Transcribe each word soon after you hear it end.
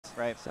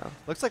Right. So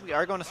Looks like we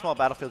are going to small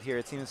battlefield here.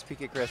 It seems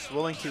PkChris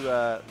willing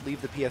to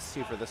leave the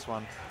PS2 for this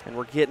one. and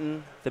we're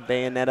getting the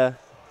Bayonetta.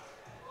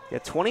 Yeah,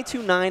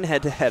 22-9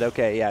 head-to-head.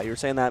 Okay, yeah, you were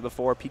saying that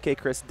before.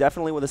 PkChris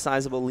definitely with a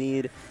sizable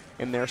lead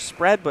in their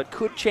spread, but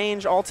could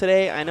change all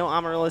today. I know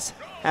Amaryllis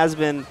has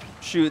been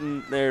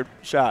shooting their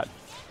shot.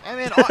 I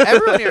mean,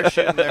 everyone here is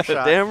shooting their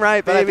shot. Damn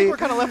right, but baby. I think we're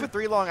kind of left with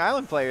 3 Long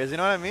Island players. You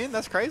know what I mean?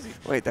 That's crazy.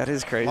 Wait, that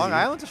is crazy. Long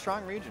Island's a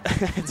strong region.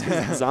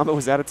 Zamba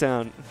was out of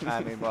town.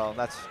 I mean, well,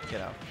 that's, you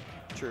know,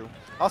 true.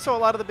 Also, a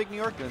lot of the big New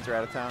York goons are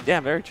out of town. Yeah,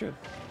 very true.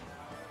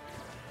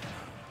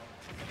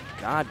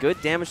 God,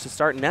 good damage to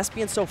start. Ness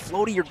being so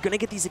floaty, you're going to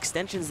get these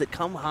extensions that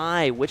come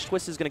high. Witch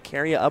Twist is going to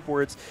carry you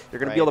upwards. You're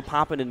going to be able to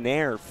pop into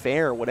Nair,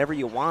 Fair, whatever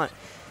you want.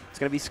 It's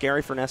going to be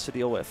scary for Ness to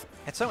deal with.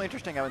 It's so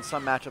interesting how in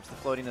some matchups the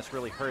floatiness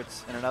really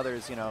hurts, and in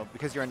others, you know,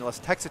 because you're in less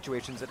tech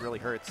situations, it really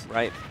hurts.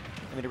 Right.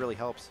 I mean, it really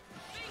helps.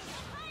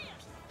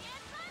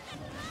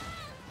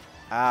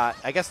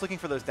 I guess looking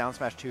for those down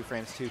smash 2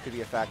 frames too could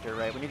be a factor,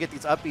 right? When you get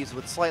these upbeats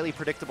with slightly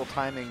predictable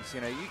timings,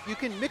 you know, you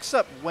can mix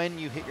up when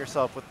you hit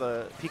yourself with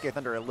the PK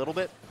Thunder a little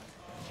bit,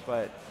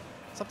 but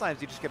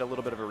sometimes you just get a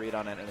little bit of a read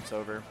on it and it's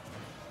over.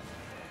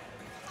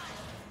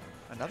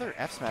 Another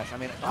F smash. I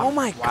mean, oh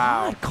my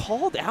God!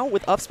 Called out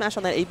with up smash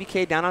on that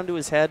ABK down onto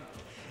his head.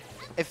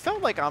 It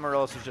felt like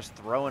Amaryllis was just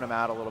throwing him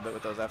out a little bit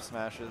with those F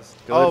smashes.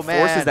 Good. Oh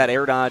man! Forces that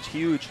air dodge,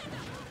 huge.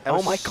 That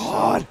oh my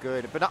God! So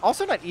good, but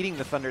also not eating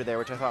the thunder there,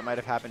 which I thought might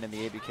have happened in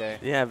the ABK.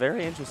 Yeah,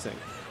 very interesting.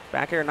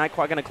 Back air, Night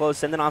Quad going to close,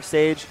 sending off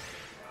stage.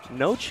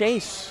 No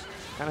chase.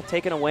 Kind of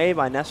taken away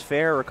by Ness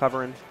Fair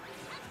recovering.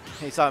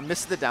 He saw him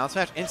miss the down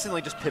smash,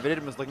 instantly just pivoted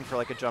and was looking for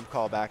like a jump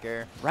call back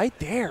air. Right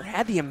there.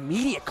 Had the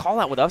immediate call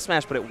out with up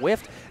smash, but it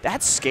whiffed.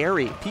 That's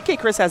scary.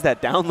 PkChris has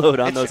that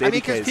download on those ABKs. I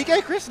mean, because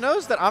PkChris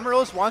knows that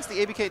Amaryllis wants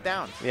the ABK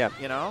down. Yeah.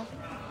 You know?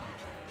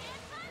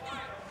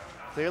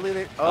 Clearly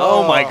they...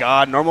 Oh my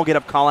God. Normal get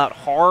up call out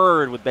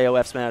hard with Bayo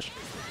F smash.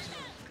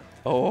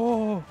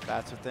 Oh.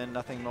 That's within,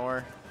 nothing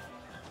more.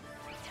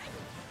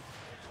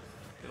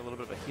 A little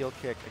bit of a heel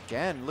kick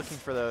again, looking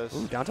for those.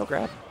 Ooh, down tilt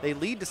grab. They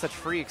lead to such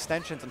free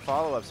extensions and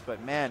follow-ups,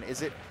 but man,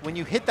 is it when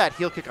you hit that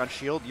heel kick on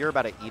shield, you're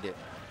about to eat it.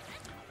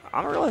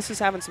 Amaryllis is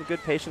having some good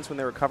patience when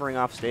they're recovering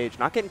off stage,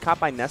 not getting caught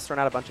by Ness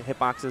throwing out a bunch of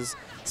hitboxes,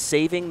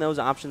 saving those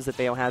options that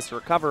Bayo has to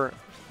recover,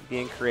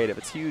 being creative.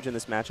 It's huge in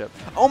this matchup.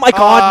 Oh my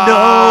God,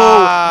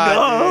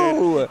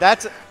 no! Dude.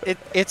 That's it.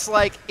 It's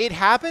like it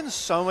happens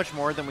so much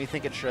more than we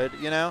think it should,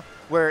 you know?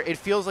 Where it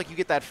feels like you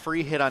get that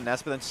free hit on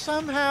Ness, but then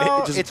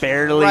somehow it's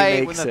barely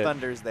right makes when the it.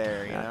 Thunder's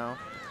there, you know?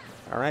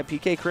 All right,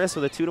 PkChris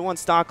with a 2-1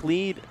 stock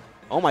lead.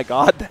 Oh my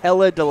God, the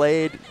hella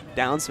delayed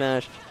down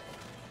smash.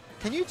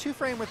 Can you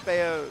 2-frame with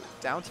Bayo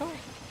down tilt?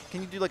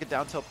 Can you do like a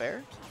down tilt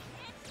bear?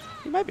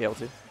 You might be able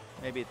to.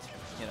 Maybe it's,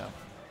 you know,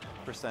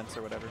 percents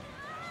or whatever.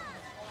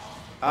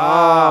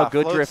 Oh,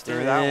 good drift through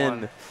in. that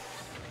one.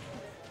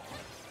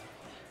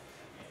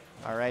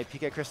 All right,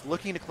 PkChris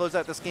looking to close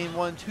out this game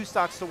 1, 2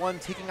 stocks to 1,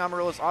 taking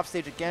Amaryllis off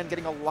stage again,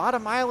 getting a lot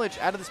of mileage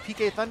out of this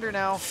PK Thunder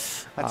now.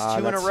 That's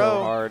 2 in a row.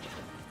 So hard.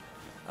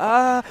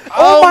 Oh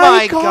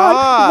my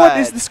God! What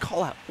is this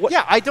call out? What?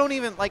 Yeah, I don't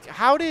even like.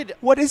 How did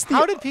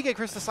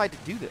PkChris decide to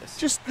do this?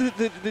 Just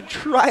the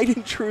tried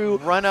and true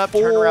run up,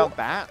 turn around,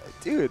 bat,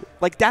 dude.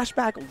 Like dash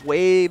back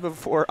way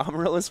before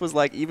Amaryllis was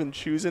like even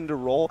choosing to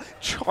roll.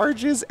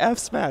 Charges F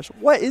smash.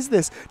 What is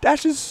this?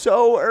 Dashes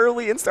so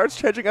early and starts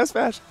charging F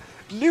smash.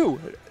 Knew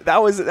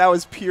that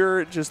was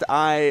pure. Just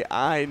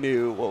I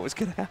knew what was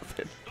gonna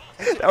happen.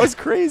 That was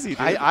crazy, dude.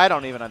 I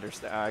don't even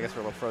understand. I guess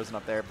we're a little frozen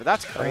up there, but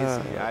that's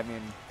crazy. I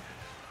mean.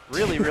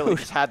 Really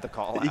just had the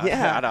call out.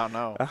 Yeah. I don't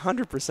know.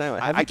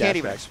 100%. I can't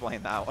even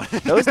explain that one.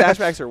 Those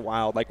dashbacks are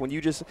wild. Like when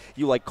you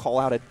like call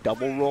out a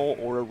double roll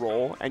or a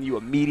roll and you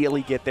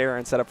immediately get there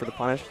and set up for the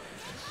punish.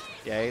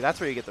 Yeah, that's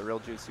where you get the real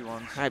juicy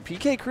ones. All right,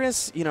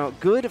 PkChris, you know,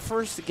 good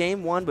first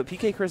game 1, but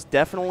PkChris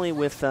definitely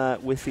with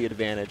the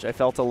advantage. I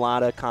felt a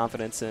lot of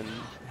confidence in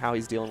how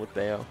he's dealing with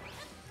Bayo.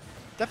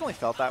 Definitely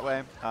felt that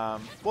way.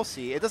 We'll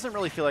see. It doesn't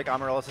really feel like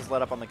Amaryllis has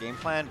let up on the game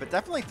plan, but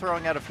definitely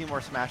throwing out a few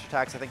more smash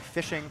attacks. I think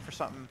fishing for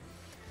something.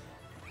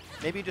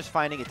 Maybe just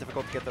finding it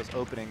difficult to get those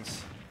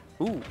openings.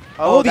 Ooh.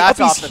 Oh,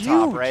 that's off the huge.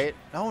 top, right?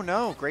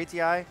 No. Great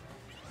DI.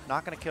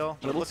 Not going to kill.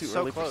 But it looks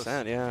so close.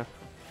 Yeah.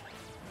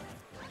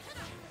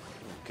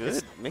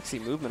 Good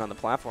mixy movement on the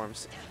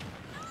platforms.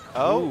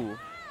 Oh.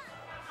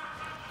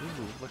 Ooh.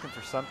 Looking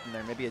for something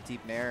there. Maybe a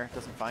deep nair.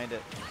 Doesn't find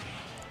it.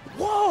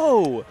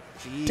 Whoa!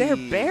 Jeez. Dare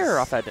bear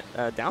off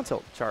that down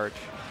tilt charge.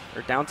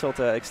 Or down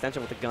tilt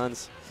extension with the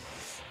guns.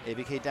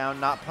 ABK down,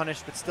 not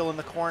punished, but still in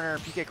the corner.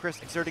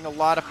 PkChris exerting a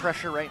lot of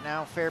pressure right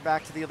now. Fair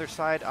back to the other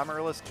side.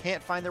 Amaryllis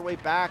can't find their way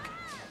back,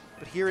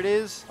 but here it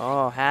is.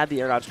 Oh, had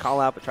the air dodge call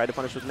out, but tried to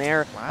punish with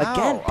Nair. Wow,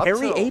 again,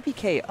 parry tilt.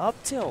 ABK up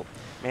tilt.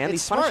 Man, it's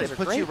these smart. punishes It are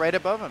puts great. you right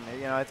above him.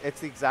 You know,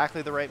 it's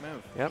exactly the right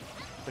move. Yep.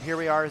 But here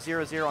we are,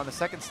 0-0 on the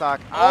second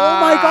stock. Oh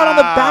my God, on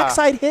the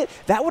backside hit.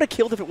 That would have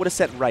killed if it would have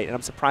set right, and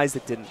I'm surprised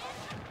it didn't.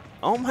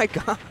 Oh my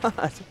God.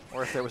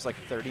 Or if there was like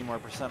 30% more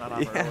on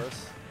Amaryllis. Yeah.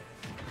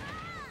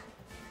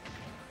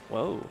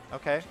 Whoa.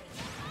 Okay.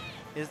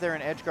 Is there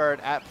an edge guard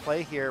at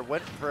play here?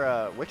 Went for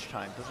a witch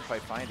time. Doesn't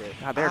quite find it.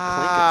 God, they're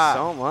clinking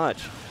so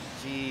much.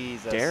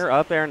 Jesus. Dare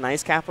up there.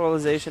 Nice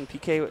capitalization.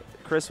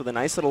 PkChris with a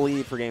nice little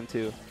lead for game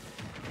 2.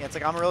 Yeah, it's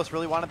like Amaryllis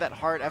really wanted that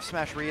hard F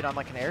smash read on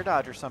like an air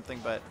dodge or something,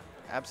 but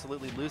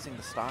absolutely losing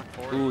the stock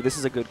for it. Ooh, this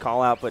is a good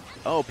call out, but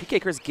oh,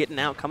 PkChris getting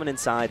out, coming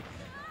inside.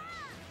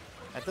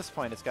 At this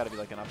point, it's got to be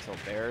like an up tilt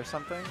there or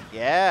something.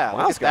 Yeah,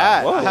 Wow, look at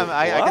that. whoa,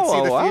 I can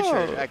see the whoa.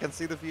 future. I can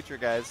see the future,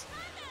 guys.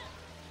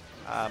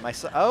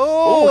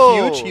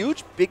 Oh,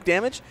 Huge, big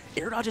damage.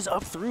 Air dodges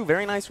up through.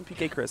 Very nice from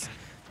PkChris.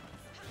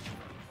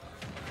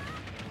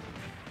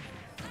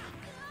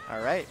 All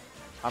right.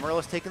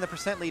 Amaryllis taking the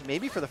percent lead,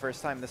 maybe for the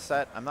first time this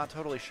set. I'm not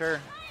totally sure.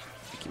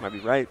 I think you might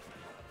be right.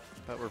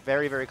 But we're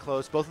very, very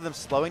close. Both of them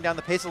slowing down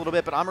the pace a little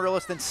bit, but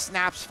Amaryllis then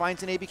snaps,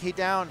 finds an ABK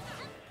down.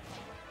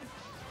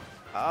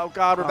 Oh,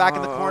 God, we're back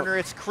in the corner.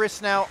 It's Chris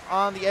now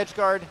on the edge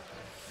guard.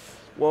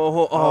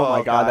 Whoa, oh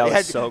my God, that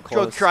was so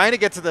close. Trying to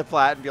get to the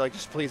plat and be like,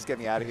 just please get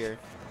me out of here.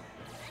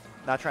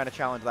 Not trying to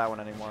challenge that one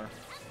anymore.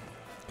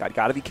 God,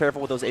 got to be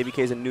careful with those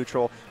ABKs in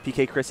neutral.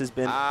 PkChris has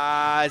been...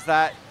 Is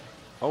that...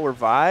 Oh, we're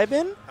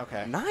vibing?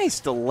 Okay.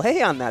 Nice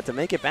delay on that to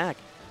make it back.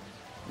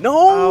 No!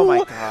 Oh,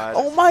 my God.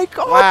 Oh, my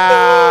God,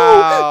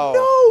 wow.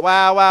 no!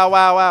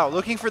 Wow.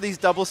 Looking for these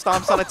double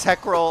stomps on a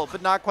tech roll,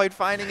 but not quite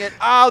finding it.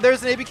 Oh,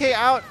 there's an ABK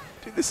out.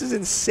 Dude, this is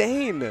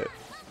insane.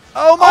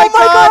 Oh, my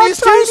God,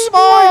 he's too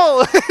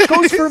small.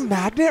 Goes for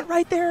magnet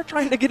right there,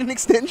 trying to get an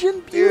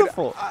extension.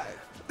 Beautiful.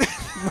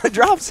 Dude,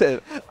 drops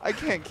it. I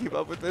can't keep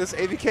up with this.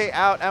 ABK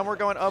out, and we're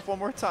going up one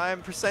more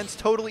time. Percent's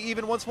totally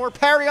even once more.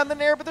 Parry on the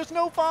nair, but there's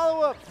no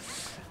follow-up.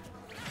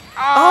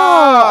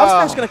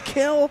 Oh, Upsmash going to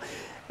kill.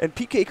 And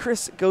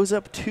PkChris goes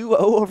up 2-0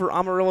 over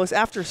Amaryllis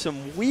after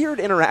some weird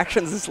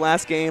interactions this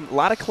last game. A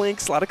lot of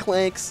clinks, a lot of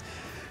clanks.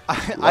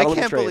 I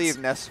can't believe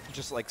Ness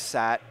just like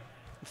sat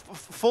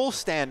full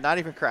stand, not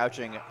even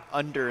crouching,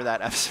 under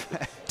that F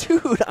smash.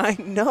 Dude, I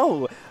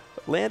know.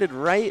 Landed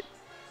right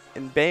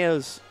in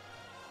Bayo's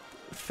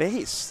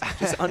face.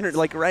 Just under,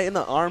 like right in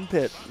the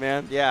armpit,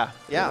 man. Yeah.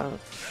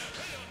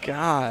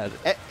 God.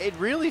 It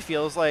really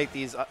feels like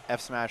these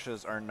F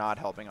smashes are not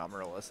helping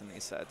Amaryllis in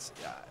these sets.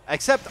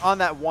 Except on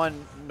that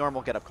one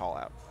normal get-up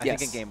call-out, I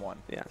think in game 1.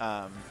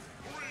 Yeah.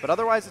 But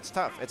otherwise, it's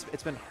tough.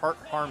 It's been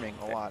heart-harming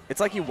a lot.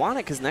 It's like you want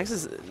it because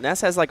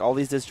Ness has like all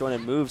these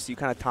disjointed moves, so you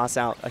kind of toss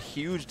out a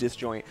huge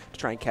disjoint to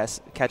try and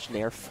catch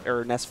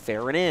Ness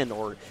fairing in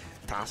or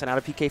tossing out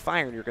a PK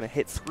Fire, and you're going to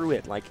hit through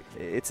it. Like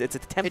it's a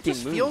tempting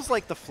move. It just feels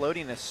like the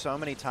floatiness so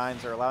many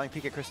times are allowing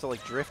PkChris to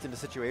like drift into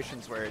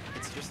situations where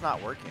it's just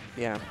not working.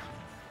 Yeah.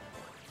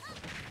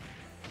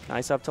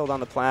 Nice up tilt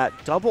on the plat.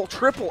 Double,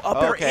 triple up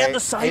there and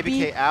the side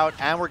B. ABK out,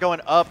 and we're going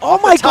up. Oh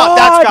off my the top. God!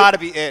 That's got to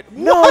be it.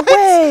 No what?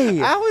 way!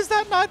 How is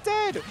that not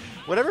dead?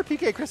 Whatever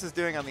PkChris is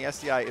doing on the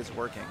SDI is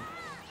working.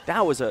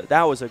 That was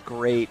a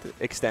great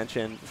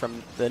extension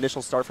from the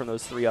initial start from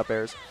those 3 up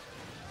airs.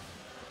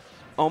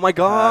 Oh my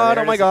God!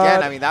 Oh my God!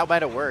 Again. I mean, that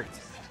might have worked.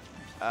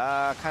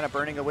 Kind of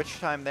burning a witch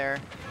time there.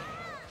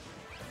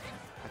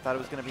 I thought it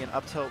was going to be an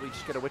up tilt. We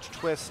just get a witch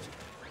twist.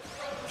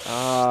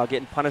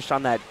 Getting punished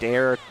on that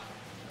dare.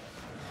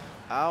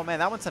 Oh, man,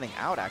 that one's sending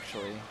out,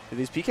 actually.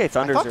 These PK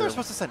Thunders I thought are they were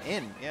supposed to send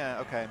in.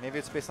 Yeah, okay. Maybe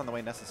it's based on the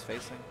way Ness is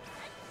facing.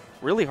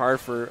 really hard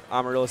for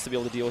Amaryllis to be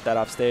able to deal with that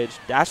off stage.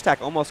 Dash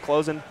attack almost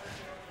closing.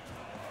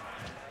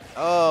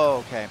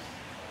 Oh, okay.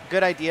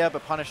 Good idea,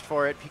 but punished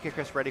for it.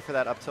 PkChris ready for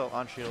that up tilt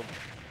on shield.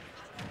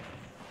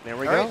 There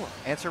we All go. Right.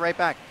 Answer right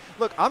back.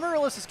 Look,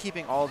 Amaryllis is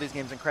keeping all of these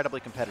games incredibly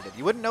competitive.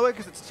 You wouldn't know it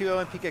because it's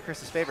 2-0 in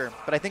PkChris' favor,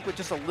 but I think with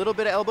just a little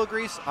bit of elbow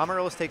grease,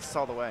 Amaryllis takes us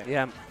all the way.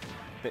 Yeah,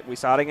 we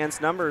saw it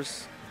against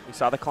numbers. We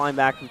saw the climb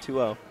back from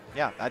 2-0.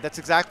 Yeah, that's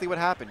exactly what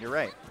happened. You're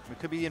right. We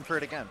could be in for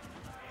it again.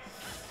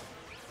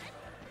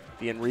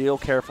 Being real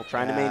careful,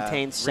 trying to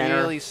maintain center.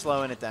 Really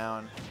slowing it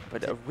down.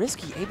 But a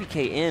risky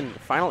ABK in.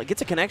 Finally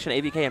gets a connection,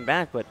 ABK in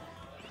back, but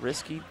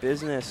risky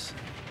business.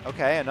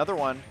 Okay, another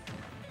one.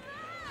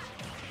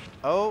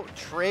 Oh,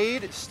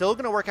 trade. Still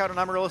going to work out in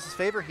Amaryllis'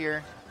 favor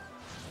here.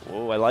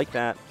 Whoa, I like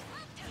that.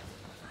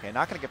 Okay,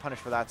 not going to get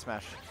punished for that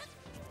smash.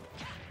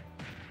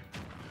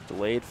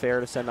 Delayed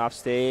fair to send off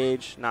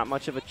stage. Not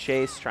much of a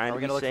chase. Trying to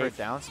be safe. Are we going to look for a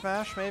down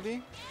smash,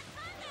 maybe?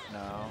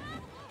 No.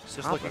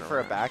 Just looking for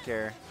a back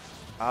air.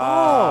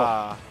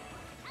 Ah.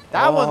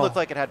 That one looked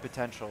like it had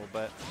potential,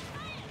 but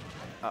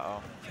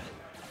uh-oh.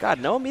 God,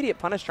 no immediate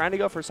punish. Trying to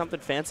go for something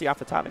fancy off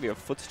the top. Maybe a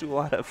footstool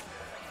out of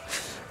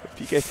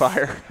PK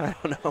Fire. I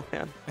don't know,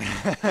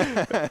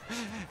 man.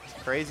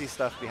 Crazy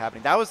stuff be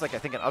happening. That was like, I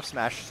think, an up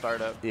smash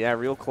startup. Yeah,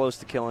 real close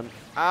to killing.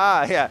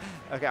 Ah, yeah.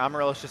 Okay,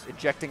 Amaryllis just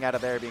ejecting out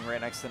of there, being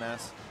right next to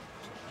Ness.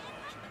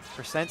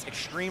 Percent's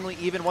extremely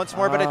even once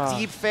more, but a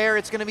deep fair.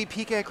 It's going to be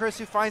PkChris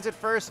who finds it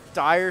first.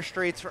 Dire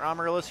straits for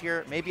Amaryllis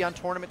here, maybe on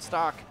tournament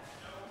stock.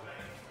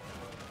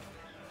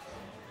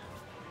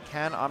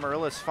 Can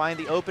Amaryllis find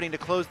the opening to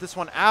close this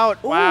one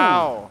out? Ooh.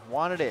 Wow,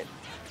 wanted it.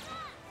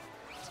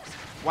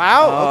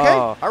 Wow,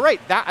 okay. All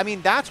right,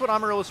 that's what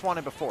Amaryllis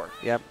wanted before.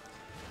 Yep.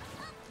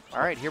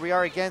 All right, here we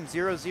are again,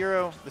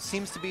 0-0. This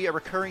seems to be a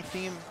recurring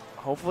theme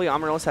Hopefully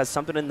Amaryllis has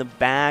something in the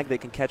bag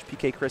that can catch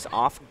PkChris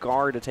off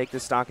guard to take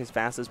this stock as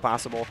fast as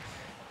possible.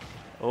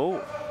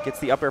 Oh, gets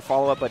the up air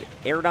follow-up, but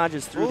air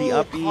dodges through the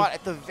up B. Caught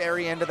at the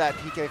very end of that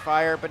PK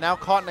fire, but now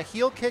caught in a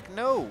heel kick.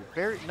 No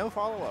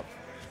follow-up.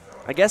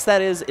 I guess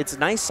that is, it's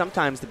nice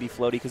sometimes to be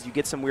floaty because you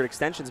get some weird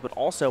extensions, but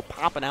also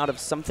popping out of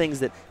some things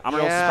that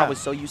Amaryllis is probably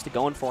so used to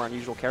going for on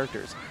usual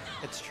characters.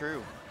 It's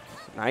true.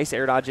 Nice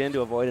air dodge in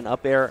to avoid an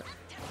up air.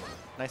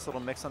 Nice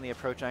little mix on the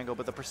approach angle,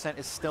 but the percent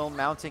is still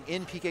mounting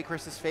in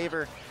PkChris's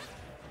favor.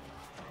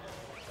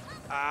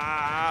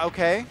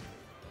 Okay.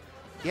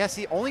 Yeah,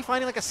 see, only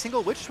finding like a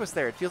single witch twist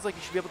there. It feels like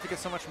you should be able to get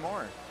so much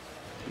more.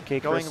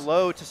 PkChris going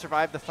low to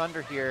survive the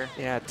thunder here.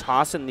 Yeah,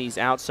 tossing these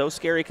out. So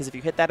scary because if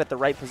you hit that at the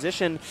right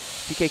position,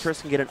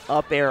 PkChris can get an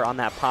up air on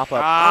that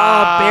pop-up.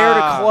 Bair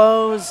to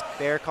close.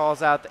 Bair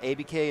calls out the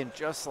ABK, and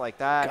just like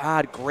that.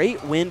 God,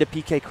 great win to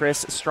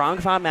PkChris. Strong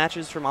FOD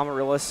matches from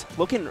Amaryllis.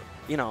 Looking,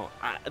 you know,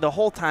 the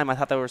whole time I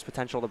thought there was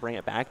potential to bring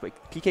it back, but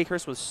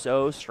PkChris was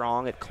so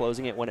strong at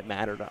closing it when it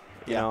mattered.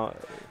 You know,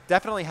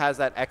 definitely has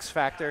that X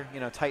factor. You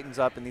know, tightens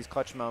up in these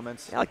clutch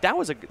moments. Yeah, like that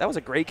was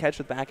a great catch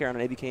with back air on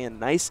an ABK, and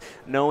nice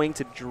knowing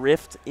to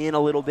drift in a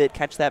little bit,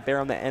 catch that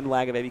Bair on the end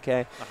lag of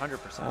ABK.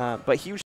 100%. But huge.